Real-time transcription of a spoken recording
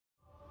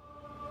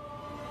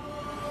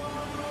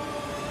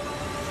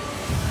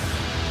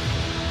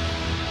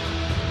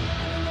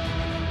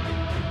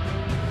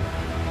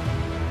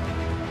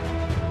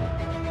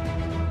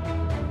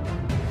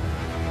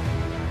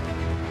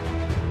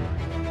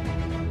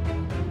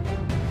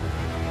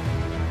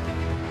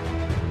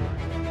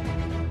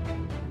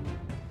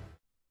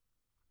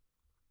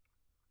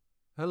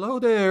Hello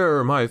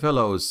there, my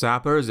fellow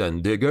sappers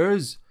and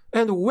diggers,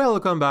 and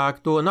welcome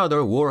back to another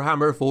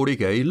Warhammer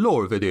 40k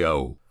lore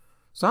video.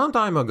 Some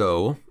time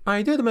ago,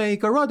 I did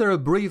make a rather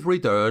brief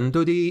return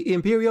to the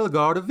Imperial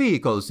Guard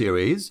Vehicles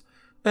series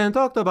and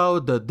talked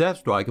about the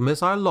Deathstrike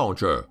missile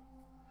launcher.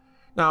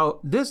 Now,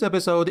 this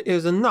episode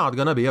is not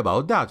gonna be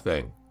about that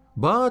thing,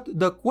 but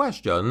the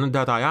question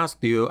that I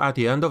asked you at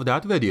the end of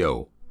that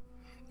video.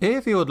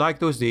 If you would like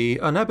to see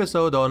an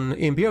episode on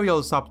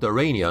Imperial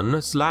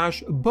Subterranean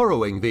 /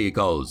 burrowing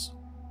vehicles.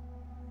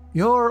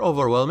 Your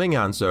overwhelming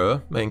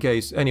answer, in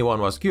case anyone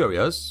was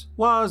curious,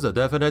 was a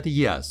definite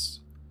yes.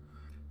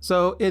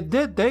 So it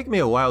did take me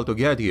a while to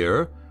get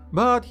here,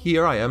 but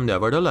here I am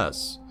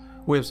nevertheless,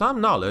 with some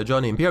knowledge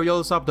on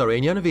Imperial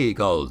Subterranean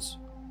vehicles.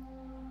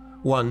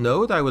 One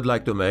note I would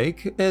like to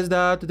make is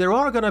that there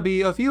are gonna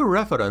be a few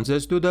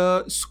references to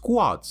the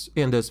squats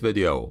in this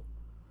video.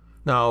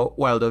 Now,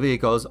 while the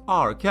vehicles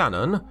are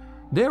canon,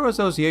 their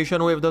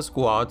association with the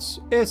squats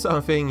is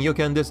something you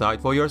can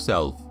decide for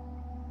yourself.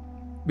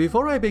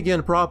 Before I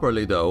begin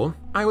properly though,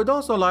 I would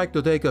also like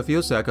to take a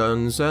few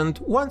seconds and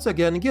once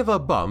again give a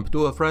bump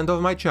to a friend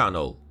of my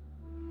channel.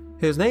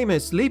 His name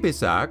is Sleepy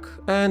Sack,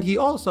 and he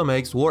also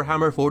makes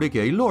Warhammer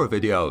 40k lore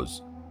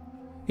videos.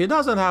 He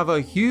doesn't have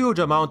a huge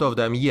amount of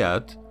them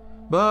yet,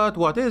 but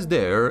what is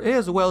there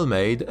is well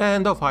made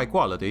and of high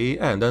quality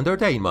and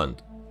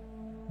entertainment.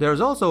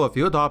 There's also a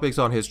few topics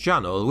on his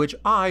channel which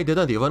I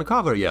didn't even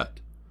cover yet.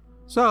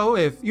 So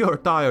if you're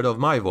tired of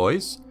my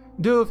voice,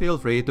 do feel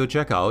free to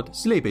check out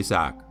Sleepy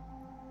Sack.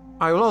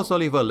 I will also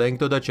leave a link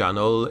to the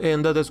channel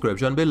in the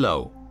description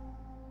below.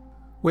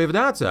 With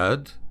that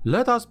said,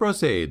 let us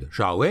proceed,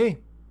 shall we?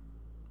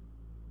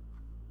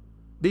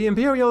 The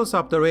Imperial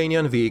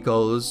Subterranean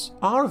vehicles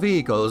are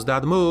vehicles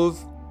that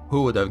move,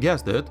 who would have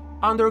guessed it,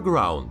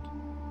 underground.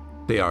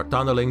 They are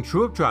tunneling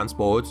troop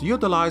transports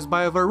utilized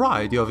by a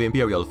variety of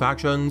Imperial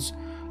factions,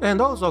 and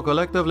also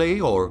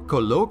collectively or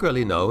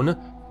colloquially known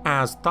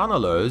as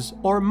tunnelers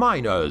or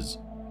miners.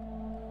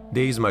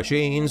 These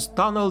machines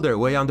tunnel their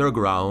way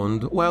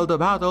underground while the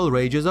battle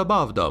rages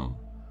above them,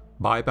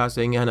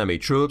 bypassing enemy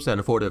troops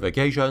and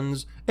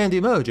fortifications and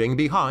emerging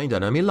behind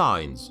enemy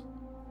lines.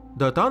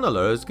 The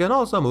tunnelers can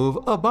also move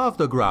above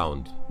the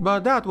ground,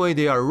 but that way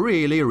they are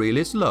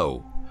really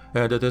slow,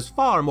 and it is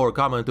far more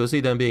common to see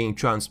them being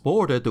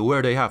transported to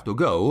where they have to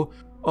go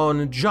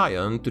on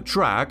giant,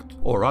 tracked,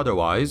 or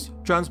otherwise,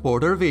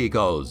 transporter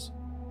vehicles.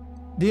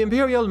 The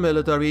Imperial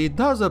military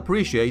does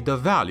appreciate the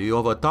value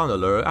of a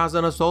tunneler as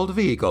an assault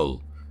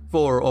vehicle,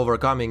 for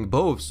overcoming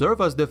both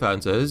surface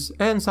defenses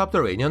and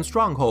subterranean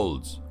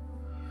strongholds.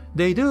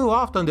 They do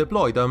often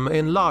deploy them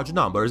in large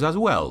numbers as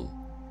well.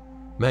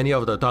 Many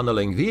of the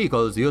tunneling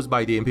vehicles used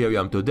by the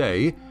Imperium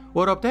today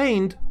were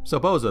obtained,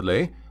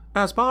 supposedly,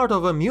 as part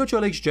of a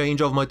mutual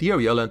exchange of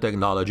material and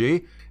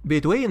technology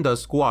between the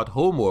squat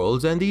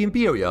homeworlds and the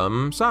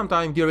Imperium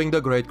sometime during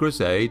the Great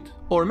Crusade,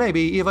 or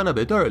maybe even a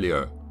bit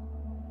earlier.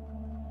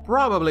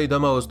 Probably the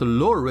most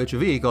lore-rich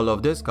vehicle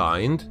of this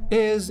kind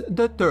is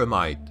the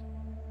Termite.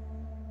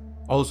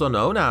 Also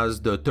known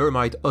as the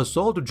Termite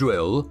Assault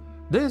Drill,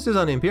 this is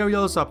an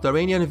Imperial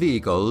Subterranean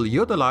vehicle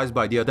utilized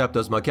by the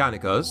Adeptus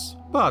Mechanicus,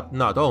 but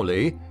not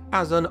only,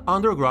 as an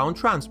underground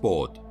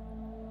transport.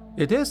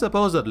 It is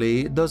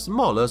supposedly the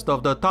smallest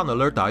of the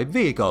tunneler-type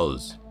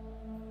vehicles.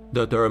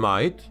 The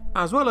Termite,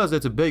 as well as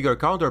its bigger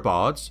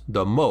counterparts,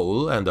 the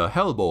Mole and the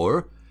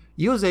Hellbore,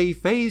 use a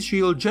phase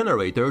shield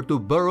generator to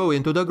burrow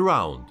into the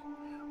ground,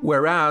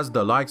 whereas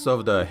the likes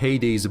of the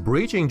Hades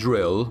Breaching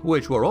Drill,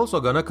 which we're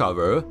also gonna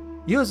cover,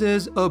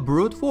 uses a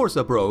brute force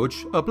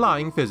approach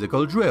applying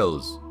physical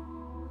drills.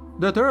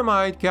 The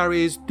Termite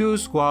carries 2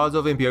 squads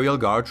of Imperial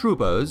Guard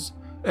troopers,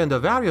 and the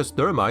various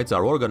Termites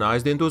are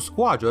organized into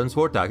squadrons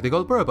for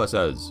tactical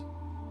purposes.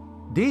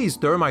 These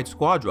Termite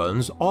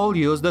squadrons all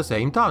use the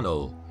same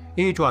tunnel,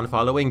 each one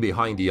following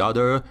behind the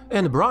other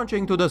and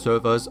branching to the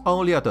surface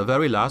only at the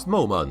very last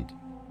moment.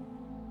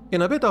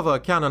 In a bit of a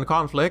canon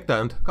conflict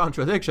and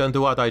contradiction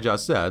to what I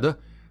just said,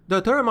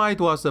 the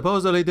Termite was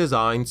supposedly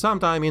designed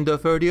sometime in the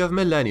 30th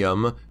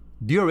millennium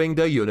during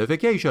the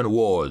Unification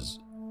Wars.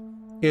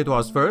 It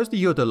was first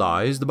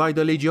utilized by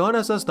the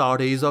Legiones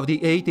Astartes of the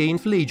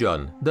 18th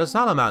Legion, the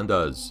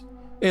Salamanders,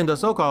 in the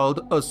so-called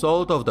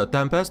Assault of the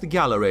Tempest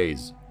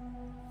Galleries.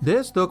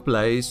 This took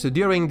place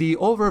during the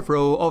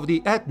overthrow of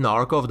the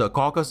Ethnarch of the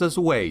Caucasus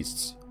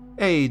Wastes,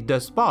 a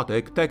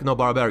despotic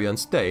techno-barbarian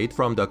state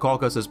from the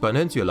Caucasus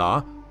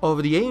Peninsula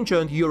of the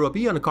ancient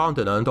European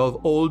continent of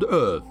Old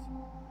Earth.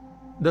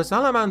 The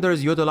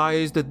Salamanders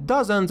utilized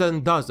dozens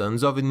and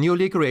dozens of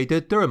newly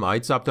created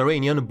Termite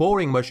subterranean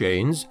boring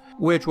machines,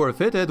 which were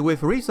fitted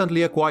with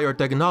recently acquired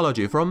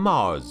technology from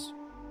Mars.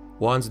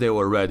 Once they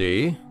were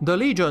ready, the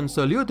Legion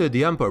saluted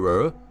the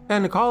Emperor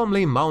and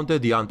calmly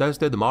mounted the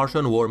untested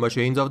Martian war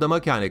machines of the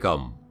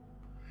Mechanicum.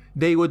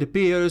 They would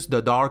pierce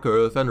the dark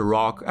earth and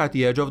rock at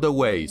the edge of the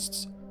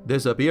wastes,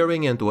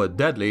 disappearing into a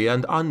deadly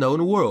and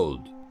unknown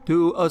world,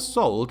 to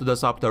assault the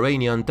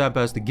subterranean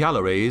Tempest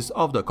Galleries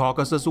of the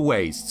Caucasus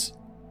Wastes.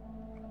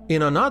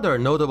 In another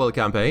notable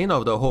campaign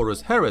of the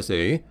Horus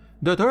Heresy,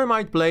 the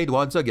Termite played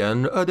once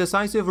again a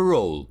decisive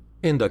role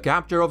in the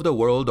capture of the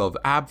world of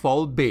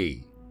Abfall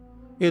B.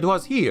 It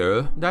was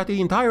here that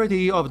the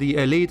entirety of the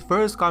elite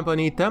 1st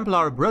Company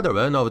Templar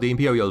Brethren of the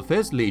Imperial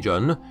Fist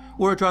Legion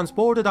were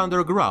transported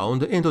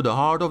underground into the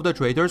heart of the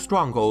traitor's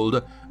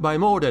stronghold by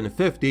more than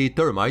 50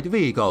 Termite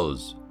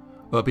vehicles,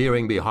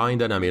 appearing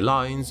behind enemy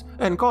lines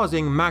and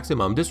causing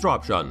maximum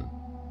disruption.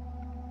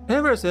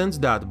 Ever since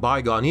that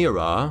bygone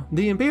era,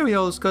 the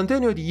Imperials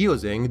continued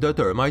using the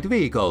Termite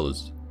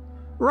vehicles.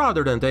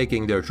 Rather than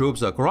taking their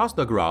troops across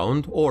the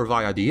ground or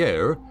via the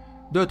air,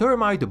 the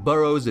Termite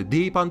burrows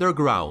deep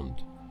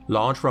underground,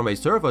 launched from a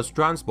surface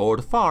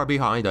transport far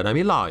behind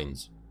enemy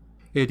lines.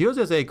 It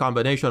uses a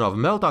combination of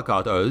melta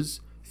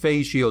cutters,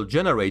 phase shield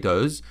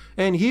generators,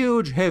 and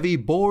huge heavy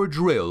bore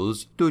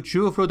drills to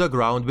chew through the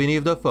ground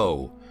beneath the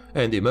foe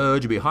and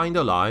emerge behind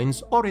the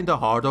lines or in the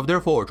heart of their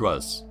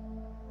fortress.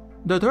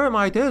 The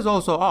Termite is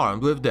also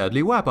armed with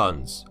deadly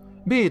weapons,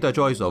 be it a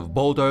choice of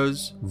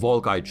bolters,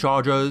 Volkite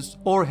chargers,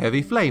 or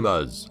heavy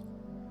flamers.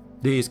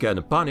 These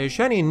can punish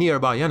any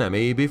nearby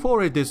enemy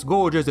before it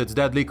disgorges its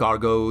deadly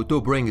cargo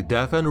to bring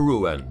death and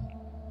ruin.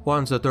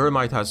 Once a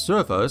Termite has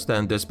surfaced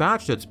and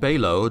dispatched its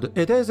payload,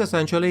 it is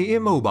essentially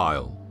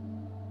immobile.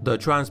 The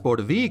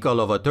transport vehicle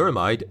of a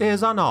Termite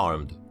is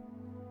unarmed.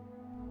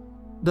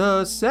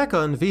 The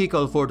second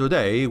vehicle for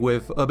today,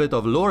 with a bit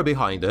of lore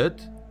behind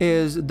it,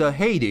 is the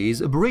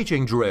Hades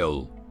breaching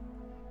drill.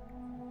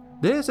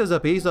 This is a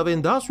piece of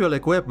industrial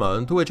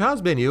equipment which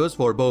has been used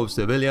for both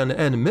civilian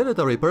and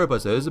military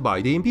purposes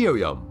by the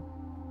Imperium.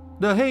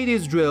 The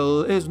Hades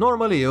drill is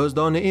normally used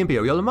on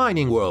Imperial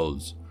mining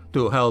worlds,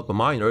 to help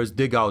miners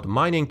dig out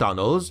mining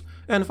tunnels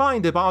and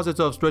find deposits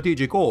of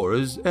strategic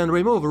ores and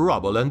remove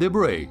rubble and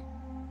debris.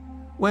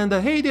 When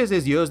the Hades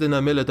is used in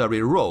a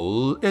military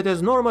role, it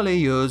is normally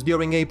used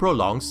during a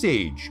prolonged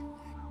siege,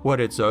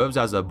 where it serves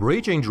as a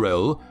breaching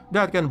drill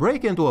that can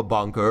break into a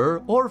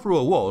bunker or through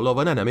a wall of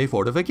an enemy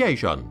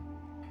fortification.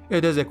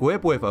 It is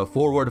equipped with a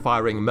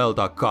forward-firing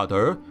melta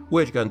cutter,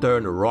 which can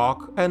turn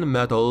rock and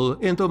metal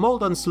into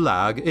molten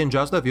slag in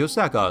just a few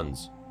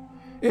seconds.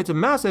 Its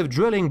massive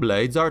drilling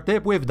blades are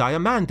tipped with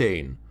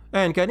diamantine,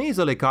 and can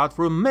easily cut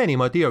through many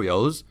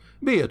materials,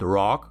 be it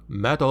rock,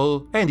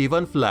 metal, and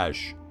even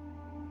flesh.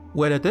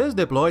 When it is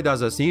deployed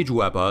as a siege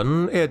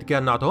weapon, it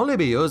can not only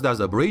be used as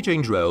a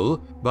breaching drill,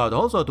 but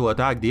also to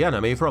attack the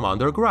enemy from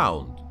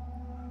underground.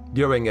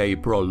 During a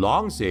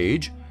prolonged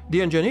siege,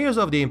 the engineers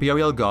of the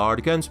Imperial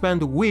Guard can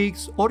spend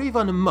weeks or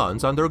even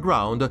months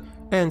underground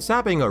and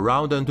sapping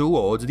around and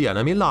towards the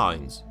enemy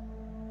lines.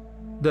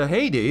 The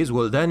Hades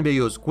will then be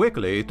used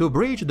quickly to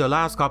breach the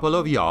last couple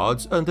of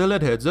yards until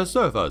it hits the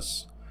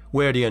surface,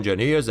 where the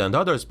engineers and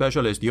other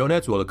specialist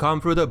units will come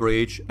through the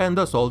breach and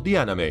assault the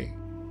enemy.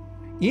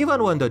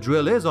 Even when the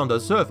drill is on the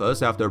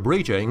surface after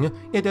breaching,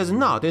 it is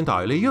not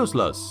entirely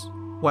useless.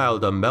 While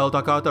the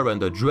melta cutter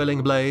and the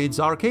drilling blades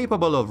are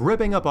capable of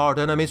ripping apart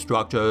enemy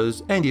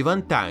structures and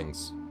even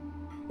tanks.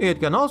 It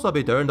can also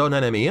be turned on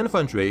enemy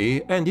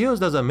infantry and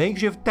used as a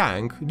makeshift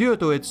tank due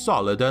to its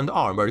solid and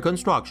armored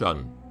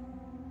construction.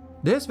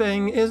 This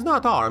thing is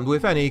not armed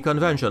with any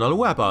conventional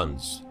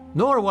weapons,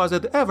 nor was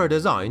it ever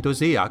designed to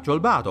see actual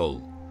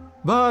battle.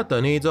 But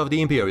the needs of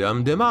the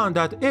Imperium demand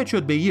that it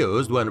should be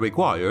used when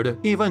required,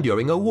 even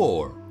during a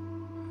war.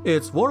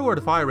 Its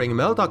forward-firing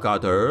melta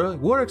cutter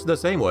works the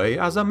same way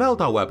as a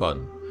melta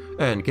weapon,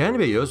 and can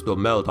be used to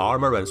melt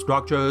armor and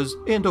structures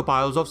into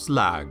piles of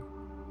slag.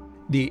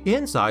 The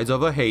insides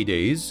of a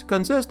Hades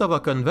consist of a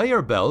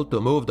conveyor belt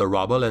to move the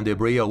rubble and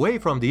debris away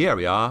from the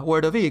area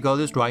where the vehicle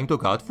is trying to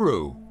cut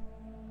through.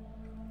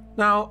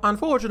 Now,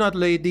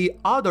 unfortunately, the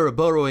other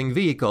burrowing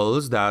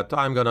vehicles that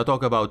I'm gonna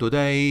talk about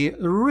today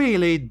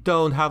really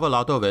don't have a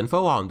lot of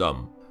info on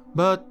them,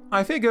 but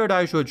I figured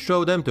I should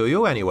show them to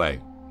you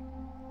anyway.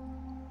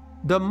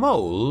 The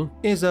Mole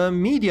is a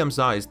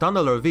medium-sized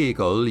tunneler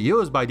vehicle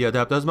used by the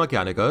Adeptus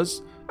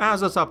Mechanicus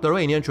as a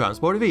subterranean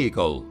transport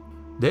vehicle.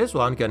 This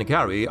one can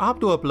carry up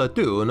to a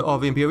platoon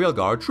of Imperial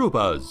Guard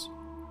troopers.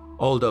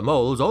 All the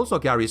Moles also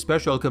carry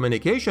special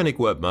communication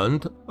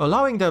equipment,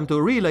 allowing them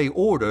to relay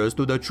orders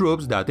to the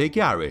troops that they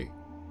carry.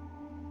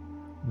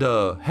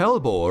 The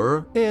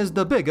Hellbore is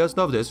the biggest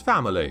of this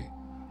family,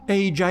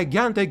 a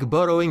gigantic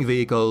burrowing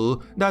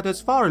vehicle that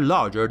is far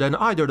larger than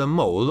either the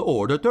Mole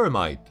or the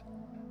Termite.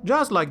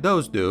 Just like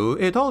those two,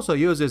 it also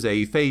uses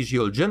a phase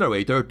shield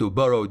generator to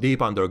burrow deep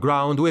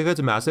underground with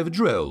its massive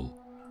drill,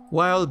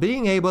 while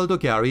being able to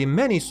carry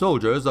many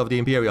soldiers of the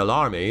Imperial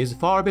armies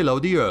far below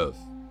the earth.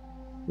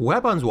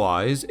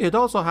 Weapons-wise, it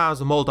also has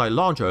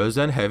multi-launchers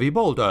and heavy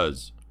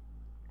bolters.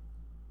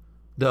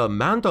 The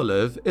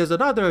Mantolith is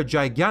another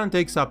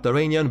gigantic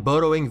subterranean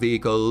burrowing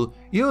vehicle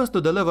used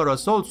to deliver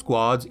assault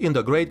squads in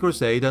the Great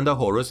Crusade and the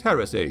Horus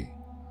Heresy.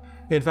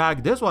 In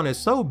fact, this one is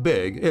so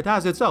big it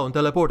has its own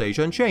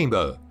teleportation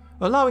chamber,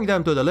 allowing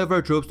them to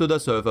deliver troops to the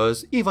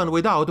surface even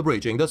without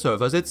breaching the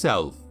surface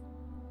itself.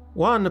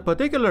 One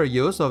particular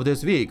use of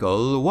this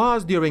vehicle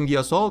was during the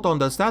assault on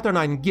the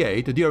Saturnine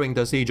Gate during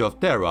the Siege of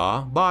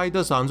Terra by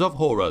the Sons of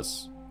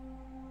Horus.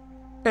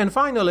 And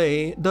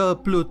finally, the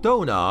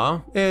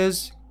Plutona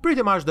is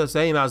Pretty much the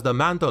same as the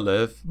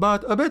Mantolith,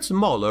 but a bit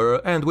smaller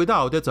and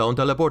without its own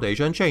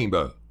teleportation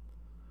chamber.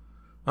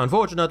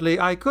 Unfortunately,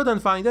 I couldn't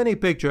find any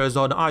pictures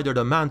on either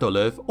the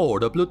Mantolith or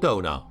the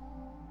Plutona.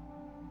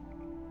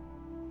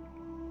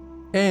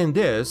 And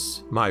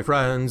this, my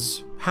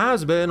friends,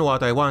 has been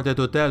what I wanted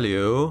to tell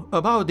you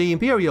about the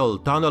Imperial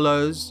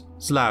Tunnelers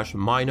 /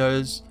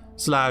 Miners /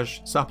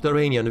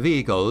 Subterranean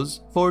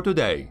Vehicles for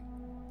today.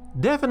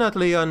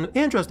 Definitely an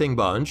interesting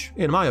bunch,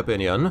 in my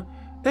opinion,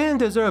 and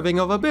deserving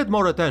of a bit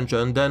more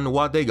attention than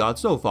what they got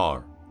so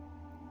far.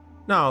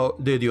 Now,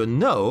 did you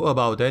know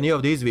about any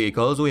of these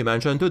vehicles we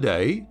mentioned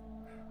today?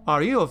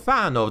 Are you a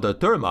fan of the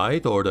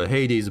Termite or the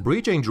Hades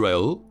breaching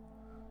drill?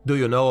 Do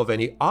you know of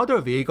any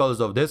other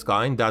vehicles of this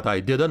kind that I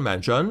didn't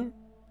mention?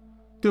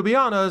 To be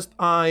honest,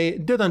 I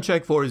didn't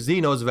check for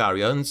Xenos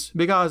variants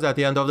because at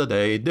the end of the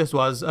day this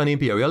was an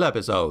Imperial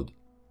episode.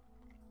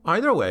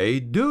 Either way,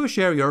 do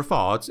share your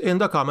thoughts in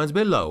the comments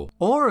below,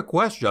 or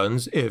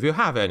questions if you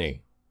have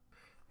any.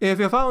 If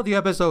you found the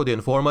episode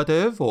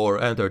informative or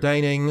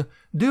entertaining,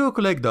 do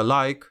click the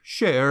like,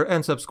 share,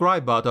 and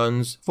subscribe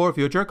buttons for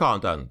future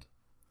content.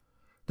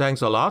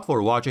 Thanks a lot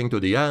for watching to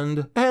the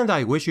end, and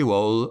I wish you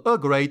all a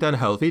great and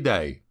healthy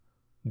day.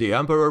 The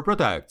Emperor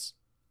protects.